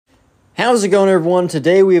How's it going, everyone?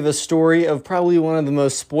 Today we have a story of probably one of the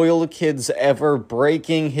most spoiled kids ever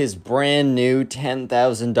breaking his brand new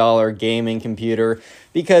 $10,000 gaming computer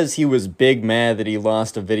because he was big mad that he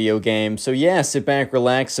lost a video game. So yeah, sit back,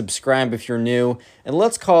 relax, subscribe if you're new, and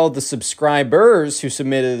let's call the subscribers who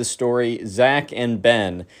submitted the story Zach and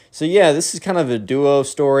Ben. So yeah, this is kind of a duo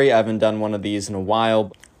story. I haven't done one of these in a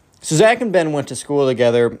while. So Zach and Ben went to school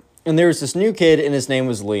together, and there was this new kid, and his name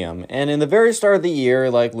was Liam. And in the very start of the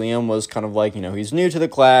year, Liam was kind of he's new to the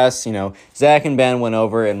class. Zach and Ben went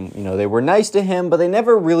over and, they were nice to him, but they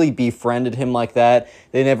never really befriended him like that.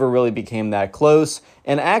 They never really became that close.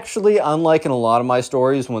 And actually, unlike in a lot of my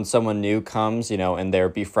stories, when someone new comes, and they're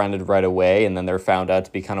befriended right away, and then they're found out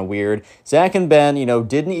to be kind of weird, Zach and Ben,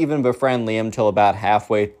 didn't even befriend Liam till about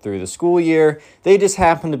halfway through the school year. They just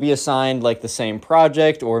happened to be assigned, the same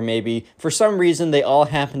project, or maybe, for some reason, they all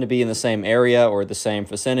happened to be in the same area or the same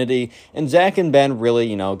vicinity, and Zach and Ben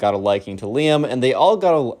really, got a liking to Liam, and they all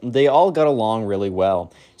got along really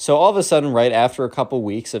well. So all of a sudden, right after a couple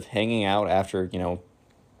weeks of hanging out, after,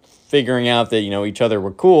 figuring out that, each other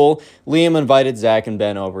were cool, Liam invited Zach and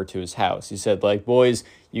Ben over to his house. He said, boys,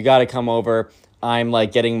 you got to come over. I'm,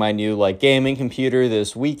 getting my new, gaming computer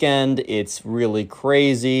this weekend. It's really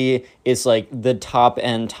crazy. It's, the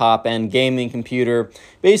top-end gaming computer.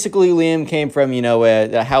 Basically, Liam came from,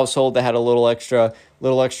 a household that had a little extra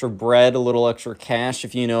bread, a little extra cash,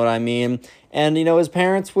 if you know what I mean. And, his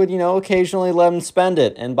parents would, occasionally let him spend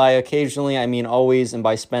it. And by occasionally, I mean always. And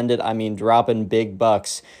by spend it, I mean dropping big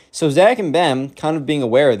bucks. So Zach and Ben, kind of being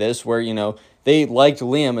aware of this, where, they liked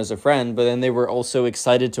Liam as a friend, but then they were also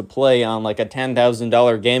excited to play on, a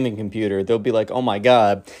 $10,000 gaming computer. They'll be like, oh my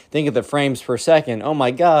God, think of the frames per second. Oh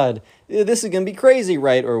my God, this is going to be crazy,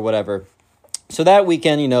 right? Or whatever. So that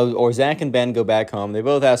weekend, or Zach and Ben go back home. They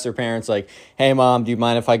both ask their parents, hey, Mom, do you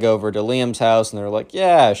mind if I go over to Liam's house? And they're like,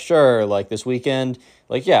 yeah, sure, this weekend.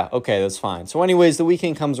 Yeah, okay, that's fine. So anyways, the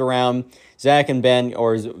weekend comes around. Zach and Ben,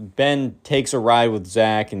 or Ben takes a ride with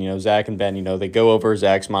Zach, and, Zach and Ben, they go over.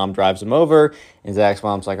 Zach's mom drives them over, and Zach's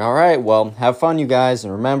mom's like, all right, well, have fun, you guys.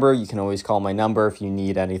 And remember, you can always call my number if you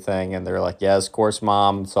need anything. And they're like, yes, of course,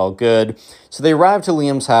 Mom, it's all good. So they arrive to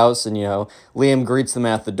Liam's house, and, Liam greets them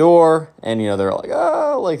at the door, and, they're like,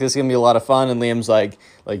 oh, this is going to be a lot of fun. And Liam's like,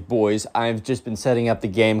 boys, I've just been setting up the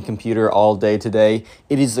game computer all day today.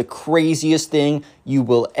 It is the craziest thing you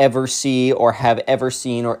will ever see or have ever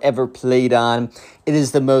seen or ever played on. It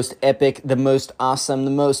is the most epic, the most awesome,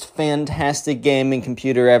 the most fantastic gaming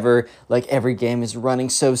computer ever. Every game is running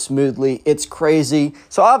so smoothly. It's crazy.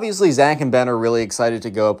 So obviously Zach and Ben are really excited to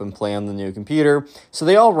go up and play on the new computer. So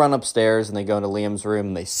they all run upstairs and they go into Liam's room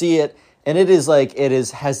and they see it. And it is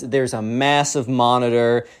there's a massive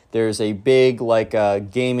monitor. There's a big,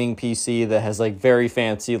 gaming PC that has, very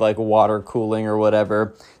fancy, water cooling or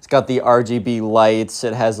whatever. It's got the RGB lights.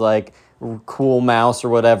 It has, cool mouse or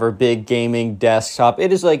whatever, big gaming desktop.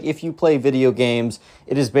 It is if you play video games,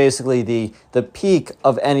 it is basically the peak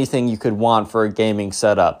of anything you could want for a gaming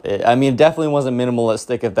setup. It definitely wasn't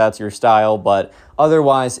minimalistic if that's your style, but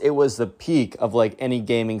otherwise it was the peak of any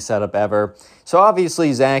gaming setup ever. So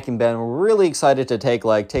obviously Zach and Ben were really excited to take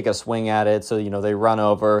a swing at it. So, they run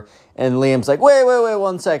over and Liam's like, wait,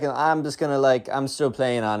 1 second. I'm just gonna I'm still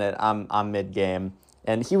playing on it. I'm mid-game.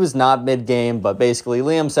 And he was not mid-game, but basically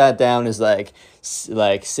Liam sat down and is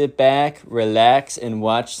sit back, relax, and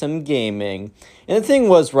watch some gaming. And the thing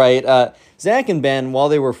was, right, Zach and Ben, while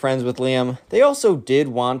they were friends with Liam, they also did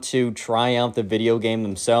want to try out the video game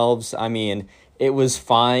themselves. It was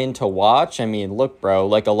fine to watch. Look, bro,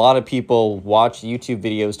 a lot of people watch YouTube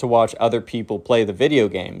videos to watch other people play the video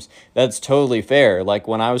games. That's totally fair.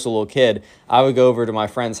 When I was a little kid, I would go over to my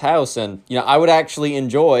friend's house and, I would actually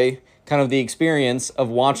enjoy kind of the experience of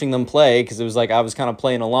watching them play, because it was I was kind of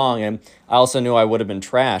playing along, and I also knew I would have been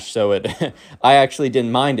trash, so I actually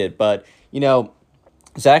didn't mind it. But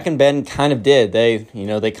Zach and Ben kind of did. They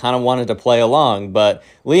kind of wanted to play along, but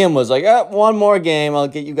Liam was like, one more game, I'll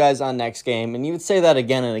get you guys on next game. And he would say that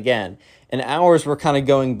again and again. And hours were kind of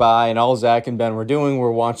going by, and all Zach and Ben were doing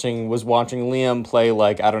was watching Liam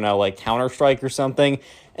play Counter-Strike or something.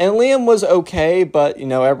 And Liam was okay, but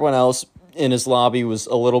everyone else in his lobby was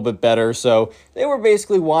a little bit better, so they were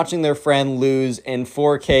basically watching their friend lose in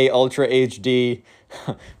 4K Ultra HD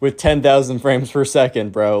with 10,000 frames per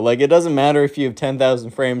second, bro. It doesn't matter if you have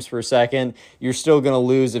 10,000 frames per second, you're still going to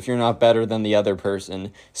lose if you're not better than the other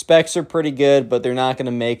person. Specs are pretty good, but they're not going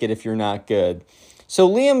to make it if you're not good. So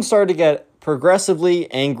Liam started to get progressively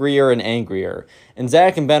angrier and angrier. And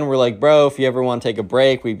Zach and Ben were like, bro, if you ever want to take a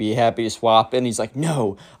break, we'd be happy to swap. And he's like,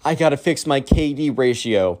 no, I got to fix my KD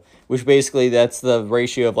ratio, which basically that's the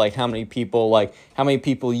ratio of like how many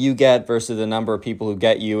people you get versus the number of people who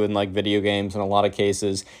get you in like video games in a lot of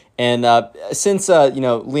cases. And since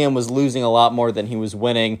Liam was losing a lot more than he was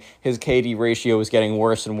winning, his KD ratio was getting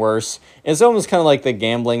worse and worse. And it's almost kind of like the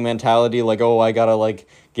gambling mentality, like, oh, I gotta like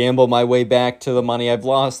gamble my way back to the money I've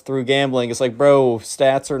lost through gambling. It's like, bro,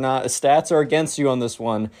 stats are against you on this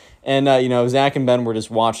one. And Zach and Ben were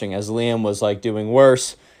just watching as Liam was like doing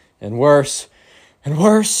worse and worse and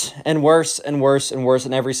worse and worse and worse and worse.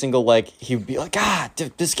 And every single he'd be like,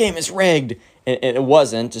 this game is rigged. And it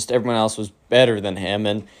wasn't, just everyone else was better than him.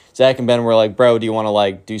 And Zach and Ben were like, bro, do you want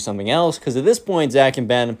to do something else? Because at this point, Zach and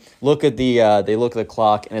Ben look at the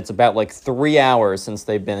clock, and it's about 3 hours since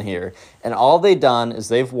they've been here. And all they've done is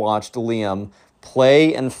they've watched Liam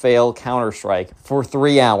play and fail Counter-Strike for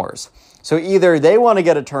 3 hours. So either they want to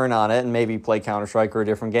get a turn on it and maybe play Counter-Strike or a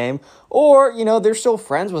different game, or, they're still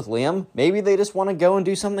friends with Liam. Maybe they just want to go and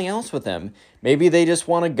do something else with him. Maybe they just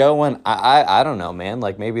want to go and, I don't know, man.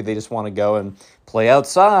 Maybe they just want to go and play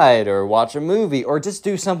outside or watch a movie or just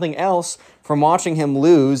do something else from watching him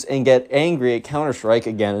lose and get angry at Counter-Strike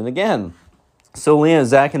again and again. So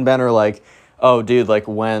Zach and Ben are like, oh, dude,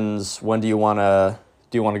 when do you want to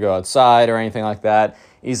go outside or anything like that?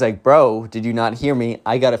 He's like, bro, did you not hear me?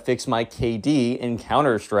 I got to fix my KD in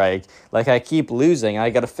Counter-Strike. I keep losing.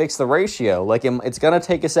 I got to fix the ratio. It's going to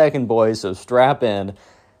take a second, boys, so strap in.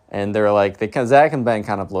 And they're like, Zach and Ben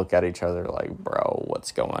kind of look at each other like, bro,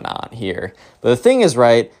 what's going on here? But the thing is,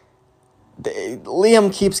 right,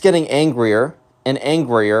 Liam keeps getting angrier and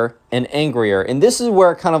angrier and angrier. And this is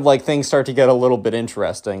where kind of things start to get a little bit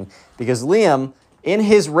interesting. Because Liam, in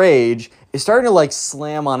his rage, is starting to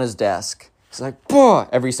slam on his desk. He's like, bah,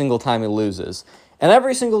 every single time he loses. And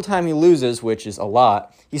every single time he loses, which is a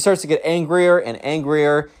lot, he starts to get angrier and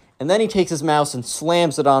angrier. And then he takes his mouse and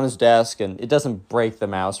slams it on his desk. And it doesn't break the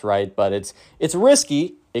mouse, right? But it's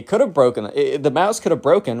risky. It could have broken. The mouse could have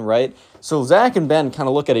broken, right? So Zach and Ben kind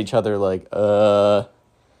of look at each other like,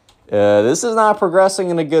 this is not progressing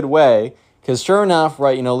in a good way. Because sure enough,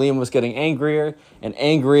 right, Liam was getting angrier and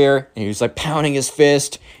angrier, and he was pounding his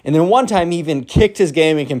fist. And then one time he even kicked his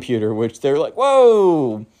gaming computer, which they were like,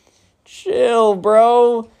 whoa, chill,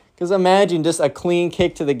 bro. Because imagine just a clean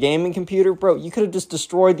kick to the gaming computer, bro. You could have just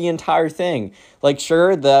destroyed the entire thing.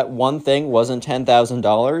 Sure, that one thing wasn't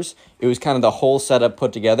 $10,000. It was kind of the whole setup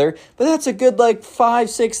put together. But that's a good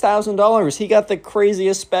 $5,000-$6,000. He got the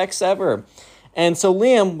craziest specs ever. And so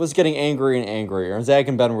Liam was getting angrier and angrier. And Zach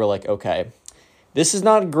and Ben were like, okay, this is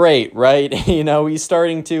not great, right? He's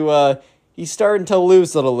starting to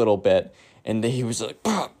lose it a little bit. And he was like,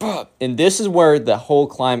 bah, bah. And this is where not the whole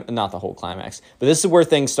climax, but this is where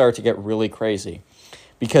things start to get really crazy.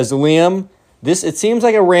 Because Liam, it seems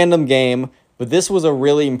like a random game, but this was a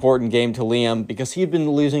really important game to Liam because he'd been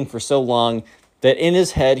losing for so long that in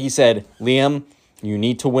his head he said, Liam, you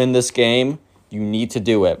need to win this game. You need to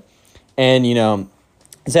do it. And,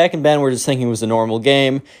 Zach and Ben were just thinking it was a normal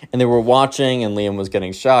game, and they were watching, and Liam was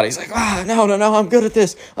getting shot. He's like, no, I'm good at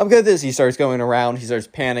this. He starts going around. He starts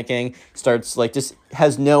panicking, starts, just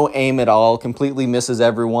has no aim at all, completely misses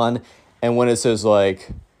everyone. And when it says, I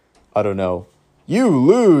don't know, you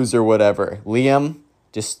lose or whatever, Liam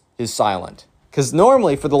just is silent. Because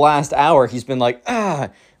normally for the last hour, he's been like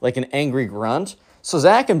an angry grunt. So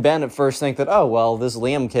Zach and Ben at first think that, oh, well, this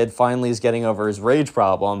Liam kid finally is getting over his rage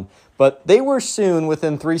problem. But they were soon,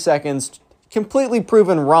 within 3 seconds, completely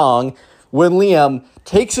proven wrong when Liam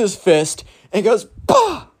takes his fist and goes,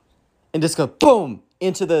 bah! And just goes, boom,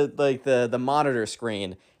 into the monitor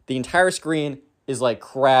screen. The entire screen is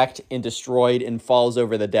cracked and destroyed and falls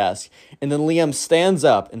over the desk. And then Liam stands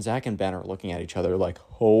up, and Zach and Ben are looking at each other like,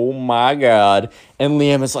 oh my God. And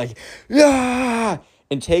Liam is like, yeah!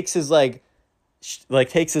 And takes his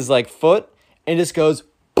foot and just goes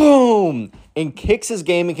boom and kicks his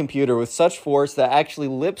gaming computer with such force that actually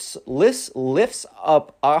lifts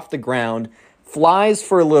up off the ground, flies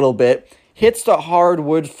for a little bit, hits the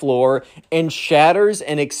hardwood floor, and shatters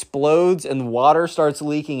and explodes, and water starts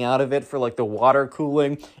leaking out of it for the water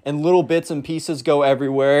cooling, and little bits and pieces go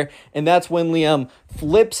everywhere. And that's when Liam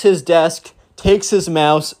flips his desk, takes his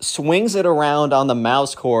mouse, swings it around on the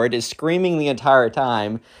mouse cord, is screaming the entire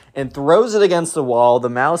time, and throws it against the wall. The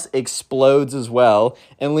mouse explodes as well,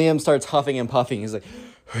 and Liam starts huffing and puffing. He's like,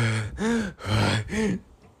 and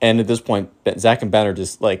at this point, Zach and Ben are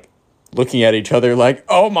just looking at each other like,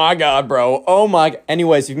 oh my God, bro, oh my.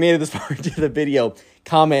 Anyways, if you made it this far into the video,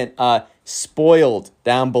 comment spoiled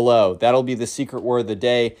down below. That'll be the secret word of the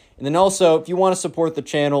day. And then also, if you want to support the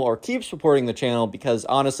channel or keep supporting the channel, because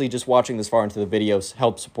honestly, just watching this far into the videos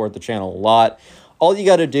helps support the channel a lot, all you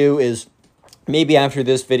got to do is maybe after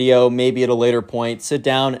this video, maybe at a later point, sit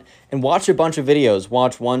down and watch a bunch of videos.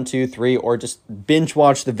 Watch 1, 2, 3, or just binge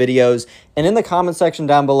watch the videos. And in the comment section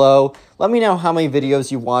down below, let me know how many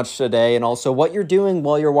videos you watched today and also what you're doing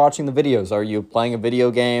while you're watching the videos. Are you playing a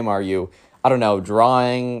video game? Are you, I don't know,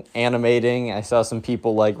 drawing, animating? I saw some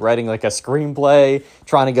people like writing like a screenplay,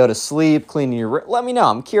 trying to go to sleep, cleaning your room. Let me know.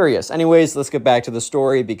 I'm curious. Anyways, let's get back to the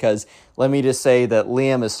story because let me just say that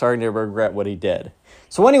Liam is starting to regret what he did.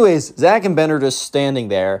 So anyways, Zach and Ben are just standing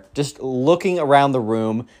there, just looking around the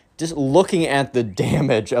room, just looking at the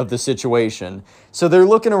damage of the situation. So they're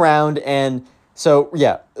looking around and so,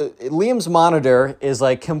 yeah, Liam's monitor is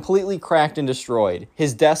like completely cracked and destroyed.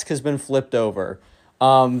 His desk has been flipped over.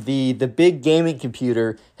 The big gaming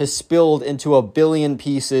computer has spilled into a billion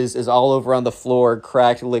pieces, is all over on the floor,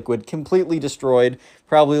 cracked liquid, completely destroyed,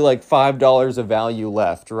 probably like $5 of value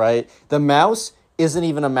left, right? The mouse isn't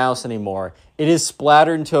even a mouse anymore. It is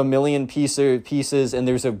splattered into a million pieces, and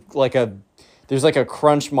there's like a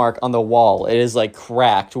crunch mark on the wall. It is like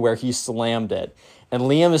cracked where he slammed it. And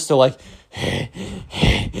Liam is still like,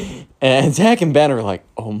 and Zach and Ben are like,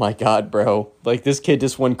 oh my God, bro. Like, this kid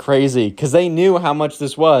just went crazy because they knew how much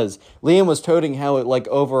this was. Liam was toting how it, like,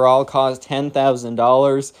 overall cost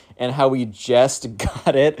 $10,000 and how he just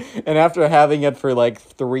got it. And after having it for, like,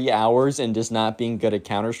 3 hours and just not being good at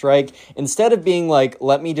Counter-Strike, instead of being like,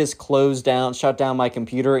 let me just shut down my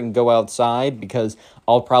computer and go outside because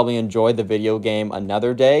I'll probably enjoy the video game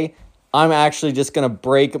another day, I'm actually just going to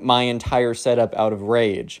break my entire setup out of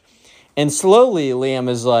rage. And slowly, Liam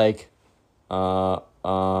is like, oh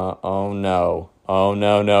no,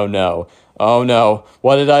 no. Oh no,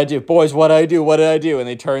 what did I do? Boys, what did I do? And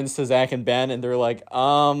he turns to Zach and Ben and they're like,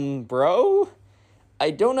 bro,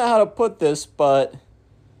 I don't know how to put this, but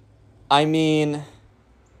I mean,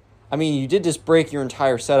 you did just break your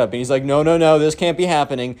entire setup. And he's like, no, this can't be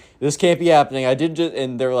happening. I did just,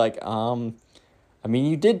 and they're like,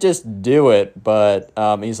 you did just do it, but,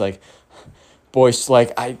 he's like, boys,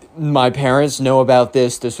 like, my parents know about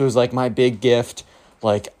this. This was, like, my big gift.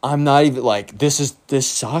 Like, I'm not even, like, this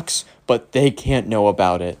sucks, but they can't know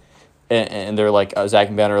about it. And they're like, Zach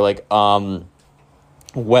and Ben are like, well,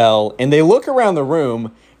 and they look around the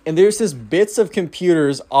room, and there's just bits of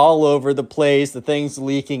computers all over the place. The thing's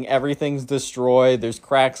leaking. Everything's destroyed. There's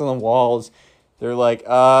cracks on the walls. They're like,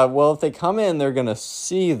 well, if they come in, they're going to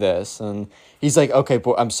see this. And he's like, okay,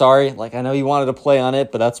 boy, I'm sorry. Like, I know you wanted to play on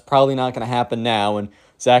it, but that's probably not going to happen now. And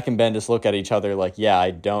Zach and Ben just look at each other like, yeah, I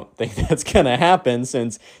don't think that's going to happen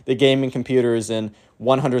since the gaming computer is in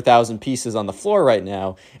 100,000 pieces on the floor right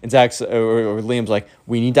now. And or Liam's like,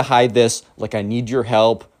 we need to hide this. Like, I need your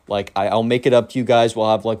help. Like, I'll make it up to you guys.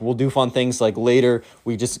 We'll do fun things like later.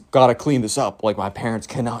 We just got to clean this up. Like, my parents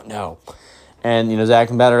cannot know. And, Zach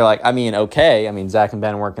and Ben are like, okay. Zach and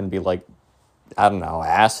Ben weren't going to be like, I don't know,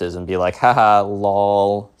 asses and be like, haha,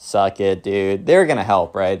 lol, suck it, dude. They're going to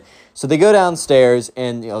help, right? So they go downstairs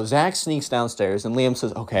and, Zach sneaks downstairs and Liam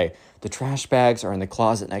says, okay, the trash bags are in the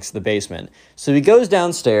closet next to the basement. So he goes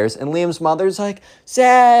downstairs and Liam's mother's like,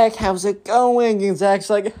 Zach, how's it going? And Zach's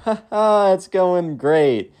like, haha, it's going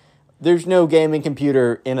great. There's no gaming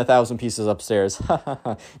computer in 1,000 pieces upstairs.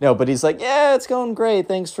 No, but he's like, yeah, it's going great.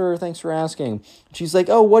 Thanks for asking. She's like,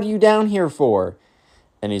 oh, what are you down here for?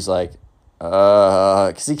 And he's like,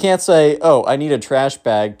 because he can't say, oh, I need a trash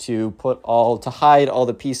bag to hide all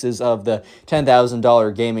the pieces of the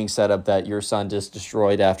 $10,000 gaming setup that your son just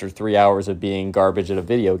destroyed after 3 hours of being garbage at a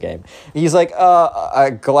video game. He's like,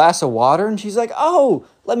 a glass of water? And she's like, oh,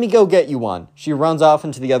 let me go get you one. She runs off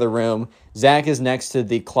into the other room. Zach is next to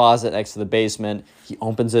the closet next to the basement. He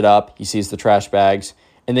opens it up. He sees the trash bags.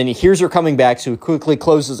 And then he hears her coming back, so he quickly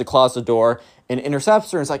closes the closet door and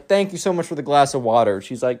intercepts her and is like, thank you so much for the glass of water.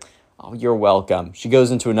 She's like, oh, you're welcome. She goes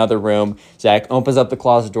into another room. Zach opens up the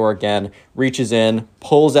closet door again, reaches in,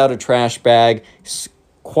 pulls out a trash bag,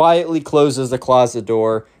 quietly closes the closet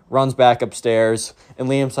door, runs back upstairs. And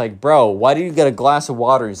Liam's like, bro, why did you get a glass of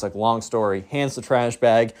water? He's like, long story. Hands the trash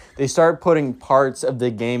bag. They start putting parts of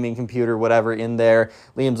the gaming computer, whatever, in there.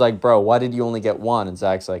 Liam's like, bro, why did you only get one? And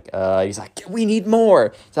Zach's like, he's like, we need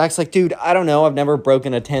more. Zach's like, dude, I don't know. I've never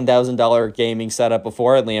broken a $10,000 gaming setup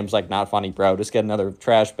before. And Liam's like, not funny, bro. Just get another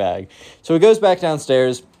trash bag. So he goes back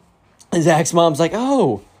downstairs. And Zach's mom's like,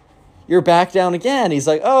 oh, you're back down again. He's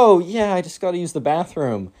like, oh, yeah, I just got to use the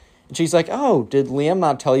bathroom. And she's like, oh, did Liam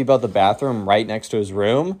not tell you about the bathroom right next to his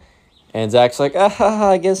room? And Zach's like,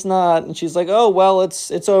 I guess not. And she's like, oh, well,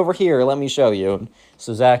 it's over here. Let me show you. And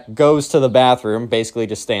So Zach goes to the bathroom, basically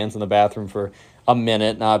just stands in the bathroom for a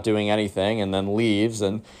minute, not doing anything, and then leaves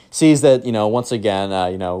and sees that, once again,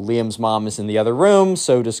 Liam's mom is in the other room,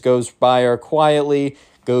 so just goes by her quietly,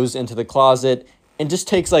 goes into the closet, and just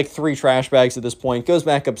takes like 3 trash bags at this point, goes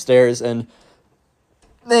back upstairs, and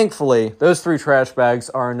thankfully, those 3 trash bags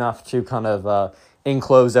are enough to kind of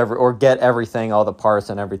enclose or get everything, all the parts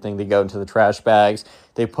and everything that go into the trash bags.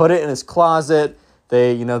 They put it in his closet.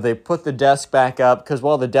 They put the desk back up, because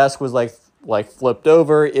while the desk was like flipped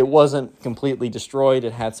over, it wasn't completely destroyed.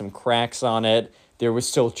 It had some cracks on it. There was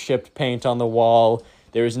still chipped paint on the wall.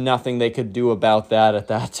 There was nothing they could do about that at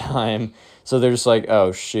that time. So they're just like,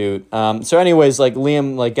 oh shoot. So anyways, like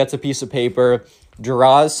Liam gets a piece of paper,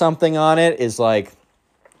 draws something on it, is like,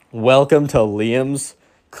 welcome to Liam's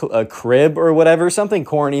crib or whatever, something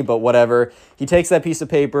corny, but whatever. He takes that piece of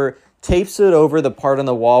paper, tapes it over the part on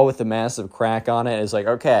the wall with the massive crack on it, and is like,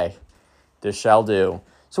 okay, this shall do.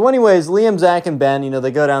 So anyways, Liam, Zach, and Ben,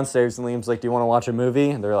 they go downstairs, and Liam's like, do you want to watch a movie?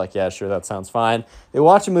 And they're like, yeah, sure, that sounds fine. They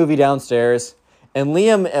watch a movie downstairs, and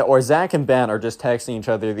Liam, or Zach and Ben, are just texting each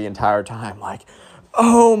other the entire time, like,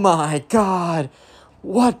 oh my God,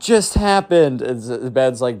 what just happened? And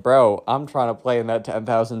Ben's like, bro, I'm trying to play in that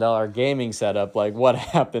 $10,000 gaming setup. Like, what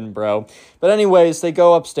happened, bro? But anyways, they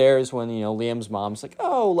go upstairs when, Liam's mom's like,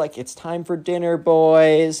 oh, like, it's time for dinner,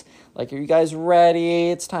 boys. Like, are you guys ready?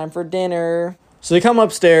 It's time for dinner. So they come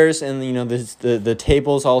upstairs, and, the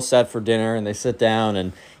table's all set for dinner, and they sit down,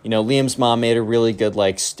 and, Liam's mom made a really good,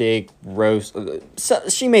 like, steak roast.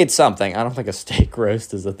 She made something. I don't think a steak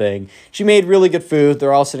roast is a thing. She made really good food.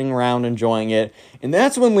 They're all sitting around enjoying it. And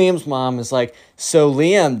that's when Liam's mom is like, so,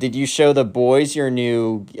 Liam, did you show the boys your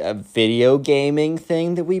new video gaming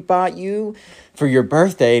thing that we bought you for your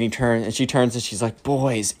birthday? And she turns and she's like,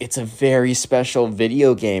 boys, it's a very special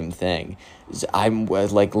video game thing. I'm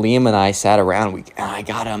like, Liam and I sat around, I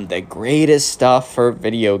got him the greatest stuff for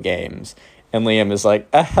video games. And Liam is like,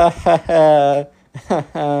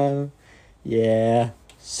 yeah,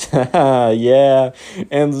 yeah.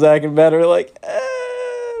 And Zach and Ben are like,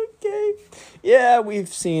 okay, yeah, we've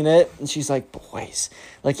seen it. And she's like, boys,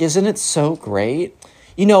 like, isn't it so great?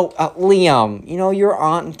 Liam, your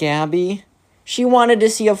Aunt Gabby, she wanted to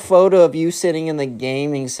see a photo of you sitting in the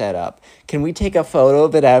gaming setup. Can we take a photo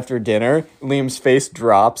of it after dinner? Liam's face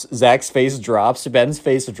drops. Zach's face drops. Ben's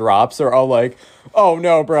face drops. They're all like, oh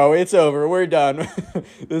no, bro, it's over. We're done.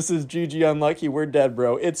 This is GG unlucky. We're dead,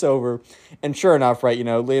 bro. It's over. And sure enough, right,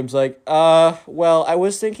 Liam's like, well, I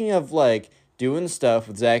was thinking of, like, doing stuff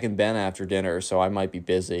with Zach and Ben after dinner, so I might be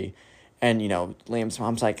busy. And, Liam's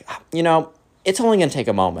mom's like, it's only going to take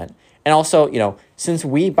a moment. And also, since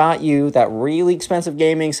we bought you that really expensive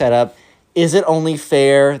gaming setup, is it only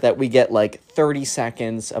fair that we get, like, 30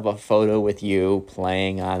 seconds of a photo with you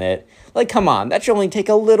playing on it? Like, come on, that should only take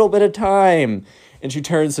a little bit of time. And she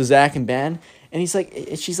turns to Zach and Ben, and she's like,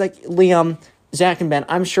 Liam, Zach and Ben,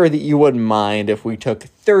 I'm sure that you wouldn't mind if we took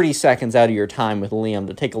 30 seconds out of your time with Liam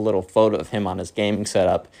to take a little photo of him on his gaming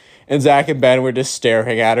setup. And Zach and Ben were just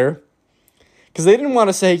staring at her, because they didn't want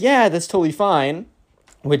to say, yeah, that's totally fine,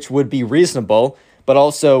 which would be reasonable, but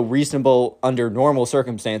also reasonable under normal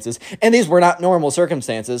circumstances. And these were not normal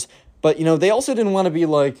circumstances, but, they also didn't want to be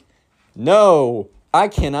like, no, I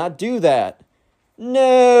cannot do that.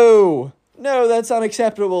 No, that's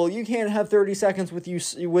unacceptable. You can't have 30 seconds with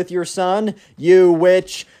your son. You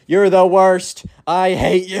witch, you're the worst. I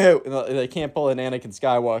hate you. They can't pull an Anakin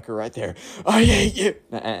Skywalker right there. I hate you.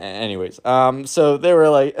 Anyways, so they were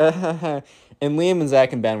like, and Liam and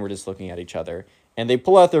Zach and Ben were just looking at each other. And they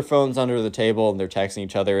pull out their phones under the table, and they're texting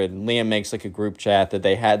each other, and Liam makes, like, a group chat that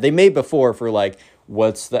they made before for, like,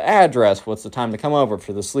 what's the address, what's the time to come over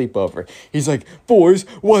for the sleepover. He's like, boys,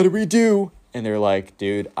 what do we do? And they're like,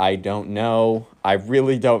 dude, I don't know. I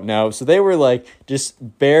really don't know. So they were, like,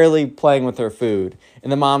 just barely playing with their food.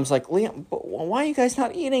 And the mom's like, Liam, why are you guys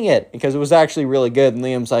not eating it? Because it was actually really good. And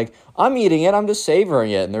Liam's like, I'm eating it. I'm just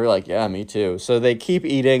savoring it. And they're like, yeah, me too. So they keep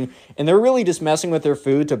eating. And they're really just messing with their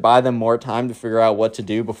food to buy them more time to figure out what to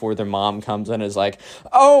do before their mom comes in and is like,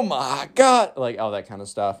 oh, my God. Like, all that kind of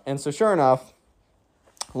stuff. And so sure enough,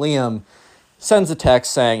 Liam sends a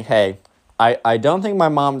text saying, hey, I don't think my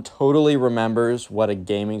mom totally remembers what a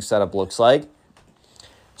gaming setup looks like.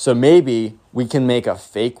 So maybe we can make a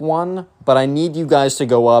fake one, but I need you guys to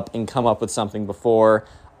go up and come up with something before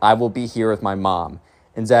I will be here with my mom.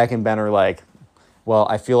 And Zach and Ben are like, well,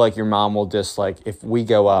 I feel like your mom will just, like, if we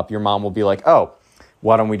go up, your mom will be like, oh,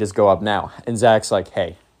 why don't we just go up now? And Zach's like,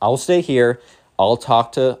 hey, I'll stay here. I'll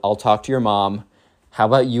talk to your mom. How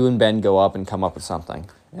about you and Ben go up and come up with something?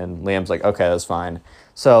 And Liam's like, okay, that's fine.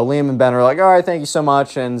 So Liam and Ben are like, all right, thank you so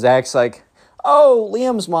much. And Zach's like, "Oh,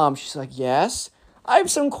 Liam's mom." She's like, "Yes, I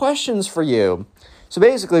have some questions for you." So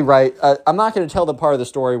basically, right, I'm not going to tell the part of the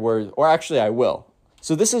story or actually I will.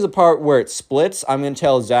 So this is a part where it splits. I'm going to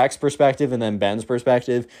tell Zach's perspective and then Ben's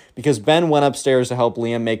perspective because Ben went upstairs to help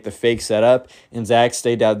Liam make the fake setup, and Zach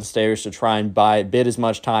stayed downstairs to try and bid as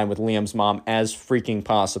much time with Liam's mom as freaking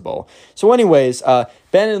possible. So anyways,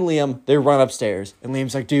 Ben and Liam, they run upstairs, and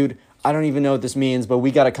Liam's like, "Dude, I don't even know what this means, but we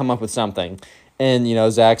got to come up with something." And,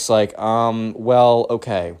 Zach's like, well,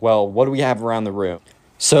 okay, well, what do we have around the room?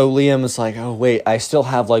 So Liam is like, "Oh, wait, I still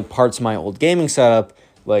have, like, parts of my old gaming setup.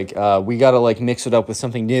 Like, we gotta, like, mix it up with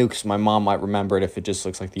something new because my mom might remember it if it just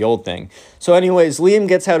looks like the old thing." So anyways, Liam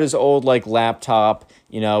gets out his old, like, laptop,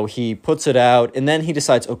 he puts it out, and then he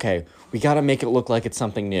decides, okay, we gotta make it look like it's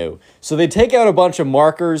something new. So they take out a bunch of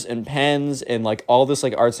markers and pens and, like, all this,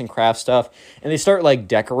 like, arts and crafts stuff, and they start, like,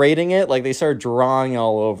 decorating it. Like, they start drawing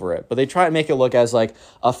all over it. But they try to make it look as, like,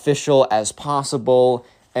 official as possible.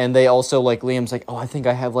 And they also, like, Liam's like, "Oh, I think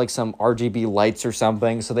I have, like, some RGB lights or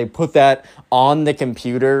something." So they put that on the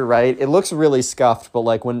computer, right? It looks really scuffed, but,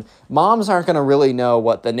 like, when moms aren't going to really know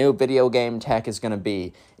what the new video game tech is going to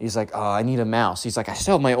be, he's like, "Oh, I need a mouse." He's like, "I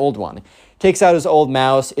still have my old one." Takes out his old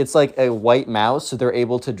mouse. It's, like, a white mouse, so they're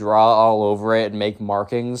able to draw all over it and make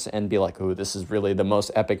markings and be like, "Oh, this is really the most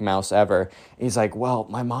epic mouse ever." And he's like, "Well,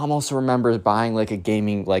 my mom also remembers buying, like, a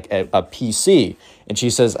gaming, like, a PC." And she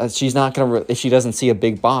says she's not going to, if she doesn't see a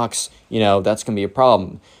big box, that's going to be a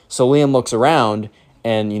problem. So Liam looks around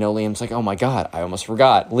and, Liam's like, "Oh my God, I almost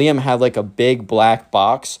forgot." Liam had like a big black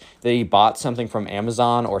box that he bought something from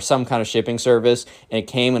Amazon or some kind of shipping service, and it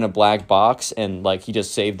came in a black box, and like he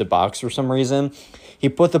just saved the box for some reason. He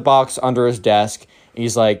put the box under his desk.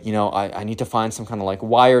 He's like, I need to find some kind of like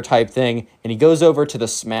wire type thing. And he goes over to the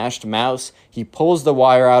smashed mouse. He pulls the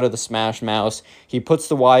wire out of the smashed mouse. He puts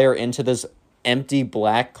the wire into this empty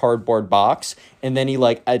black cardboard box, and then he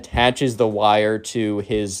like attaches the wire to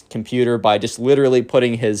his computer by just literally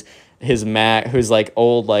putting his Mac, who's like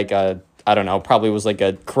old, like I don't know, probably was like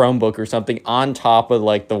a Chromebook or something, on top of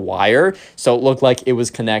like the wire, so it looked like it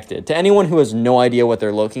was connected. To anyone who has no idea what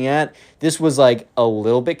they're looking at, this was like a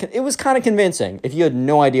little bit, it was kind of convincing if you had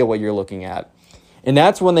no idea what you're looking at. And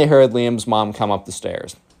that's when they heard Liam's mom come up the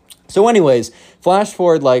stairs. So anyways, flash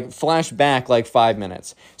back like 5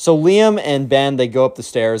 minutes. So Liam and Ben, they go up the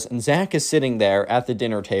stairs, and Zach is sitting there at the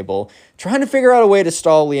dinner table trying to figure out a way to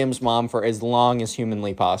stall Liam's mom for as long as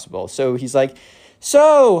humanly possible. So he's like,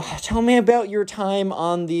 "So, tell me about your time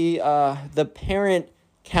on the parent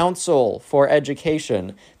council for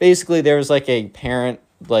education." Basically, there's like a parent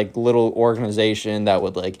like little organization that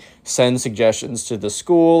would like send suggestions to the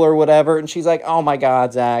school or whatever. And she's like, "Oh my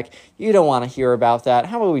God, Zach, you don't want to hear about that.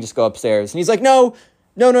 How about we just go upstairs?" And he's like, No,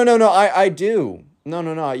 I do.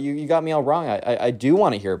 No, you got me all wrong. I do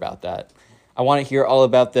want to hear about that. I want to hear all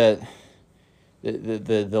about the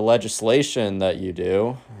legislation that you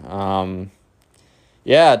do.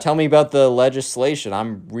 Yeah, tell me about the legislation.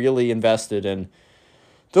 I'm really invested in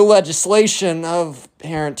the legislation of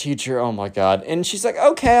parent-teacher, oh my God. And she's like,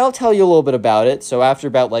 "Okay, I'll tell you a little bit about it." So after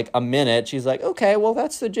about like a minute, she's like, "Okay, well,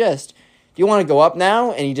 that's the gist. Do you want to go up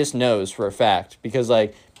now?" And he just knows for a fact because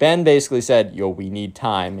like Ben basically said, "Yo, we need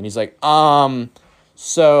time." And he's like, well,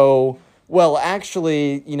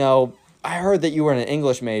 actually, I heard that you were an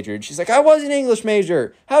English major." And she's like, "I was an English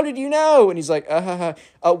major. How did you know?" And he's like,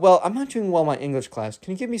 well, I'm not doing well in my English class.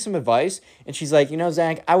 Can you give me some advice?" And she's like,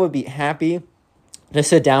 "Zach, I would be happy to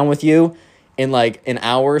sit down with you in like an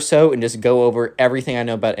hour or so and just go over everything I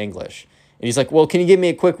know about English." And he's like, "Well, can you give me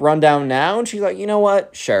a quick rundown now?" And she's like, "You know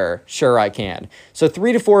what? Sure, I can." So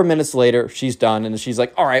 3 to 4 minutes later, she's done. And she's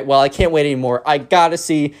like, "All right, well, I can't wait anymore. I got to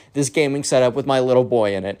see this gaming setup with my little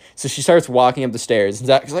boy in it." So she starts walking up the stairs. And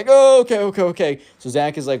Zach is like, "Oh, okay. So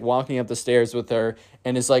Zach is like walking up the stairs with her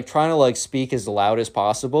and is like trying to like speak as loud as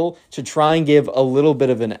possible to try and give a little bit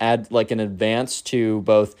of an advance to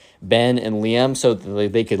both Ben and Liam so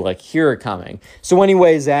that they could like hear it coming. So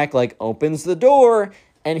anyway, Zach like opens the door.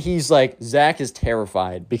 And he's like, Zach is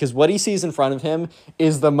terrified because what he sees in front of him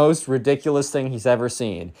is the most ridiculous thing he's ever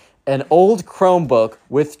seen. An old Chromebook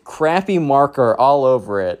with crappy marker all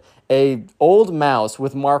over it. A old mouse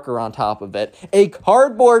with marker on top of it. A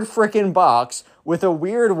cardboard frickin' box with a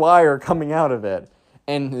weird wire coming out of it.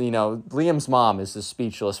 And, Liam's mom is just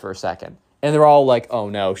speechless for a second. And they're all like, "Oh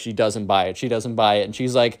no, she doesn't buy it. And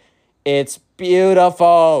she's like, "It's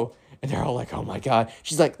beautiful." And they're all like, "Oh my God."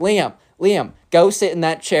 She's like, Liam, go sit in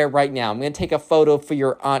that chair right now. I'm going to take a photo for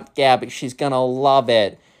your Aunt Gabby. She's going to love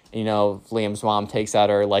it." Liam's mom takes out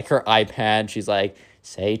her iPad. She's like,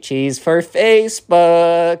 "Say cheese for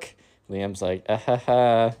Facebook." Liam's like,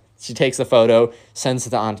 She takes the photo, sends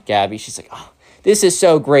it to Aunt Gabby. She's like, oh, this is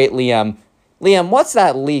so great, Liam. Liam, what's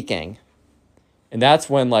that leaking? And that's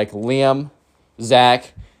when, like, Liam,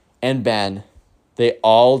 Zach, and Ben, they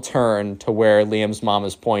all turn to where Liam's mom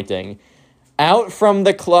is pointing. Out from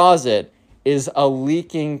the closet is a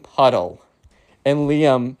leaking puddle. And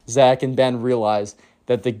Liam, Zach, and Ben realize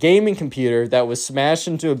that the gaming computer that was smashed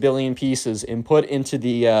into a billion pieces and put into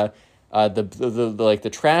the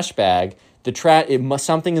trash bag,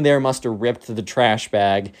 something in there must have ripped the trash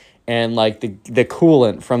bag, and like the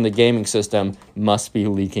coolant from the gaming system must be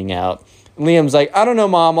leaking out. And Liam's like, I don't know,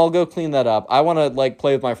 Mom, I'll go clean that up. I want to like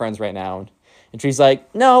play with my friends right now. And she's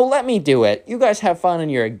like, no, let me do it. You guys have fun in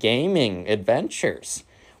your gaming adventures.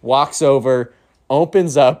 Walks over,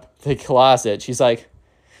 opens up the closet. She's like,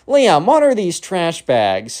 Liam, what are these trash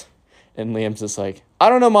bags? And Liam's just like, I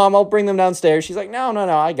don't know, Mom, I'll bring them downstairs. She's like, no,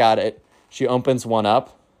 I got it. She opens one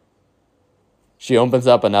up. She opens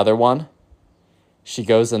up another one. She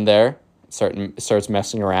goes in there, starts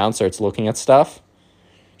messing around, starts looking at stuff.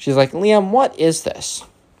 She's like, Liam, what is this?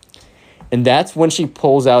 And that's when she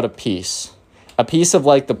pulls out a piece of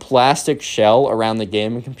like the plastic shell around the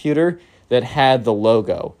gaming computer that had the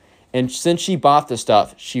logo. And since she bought the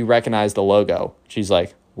stuff, she recognized the logo. She's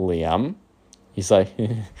like, Liam? He's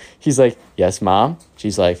like, yes, Mom.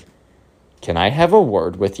 She's like, can I have a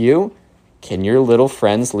word with you? Can your little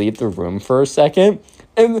friends leave the room for a second?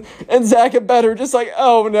 And Zach and Ben are just like,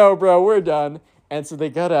 oh no, bro, we're done. And so they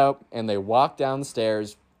got up and they walk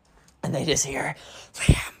downstairs and they just hear,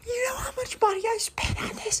 Liam, you know how much money I spent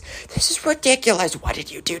on this? This is ridiculous. What did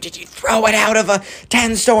you do? Did you throw it out of a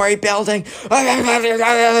 10-story building?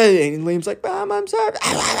 And Liam's like, Mom, I'm sorry.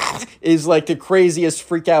 It's like the craziest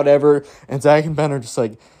freak out ever. And Zach and Ben are just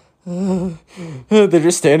like, they're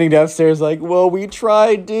just standing downstairs like, well, we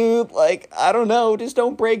tried, dude. Like, I don't know. Just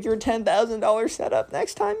don't break your $10,000 setup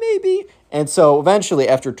next time, maybe. And so eventually,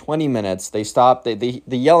 after 20 minutes, they stop. The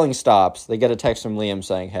yelling stops. They get a text from Liam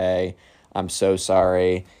saying, hey, I'm so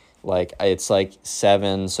sorry. Like, it's like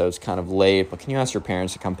 7, so it's kind of late. But can you ask your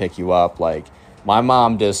parents to come pick you up? Like, my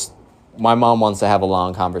mom wants to have a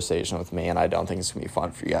long conversation with me, and I don't think it's going to be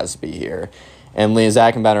fun for you guys to be here. And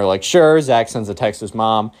Zach and Ben are like, sure. Zach sends a text to his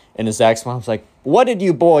mom, and Zach's mom's like, what did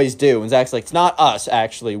you boys do? And Zach's like, it's not us,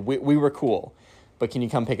 actually. We were cool. But can you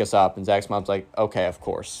come pick us up? And Zach's mom's like, okay, of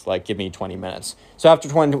course. Like, give me 20 minutes. So after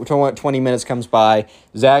 20 minutes comes by,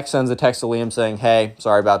 Zach sends a text to Liam saying, hey,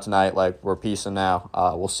 sorry about tonight. Like, we're peacing now.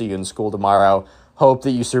 We'll see you in school tomorrow. Hope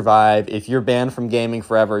that you survive. If you're banned from gaming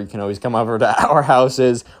forever, you can always come over to our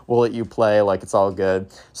houses. We'll let you play. Like, it's all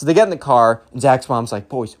good. So they get in the car, and Zach's mom's like,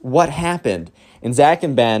 boys, what happened? And Zach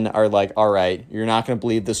and Ben are like, all right, you're not going to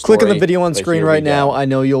believe this story. Click on the video on screen right now. I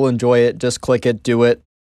know you'll enjoy it. Just click it. Do it.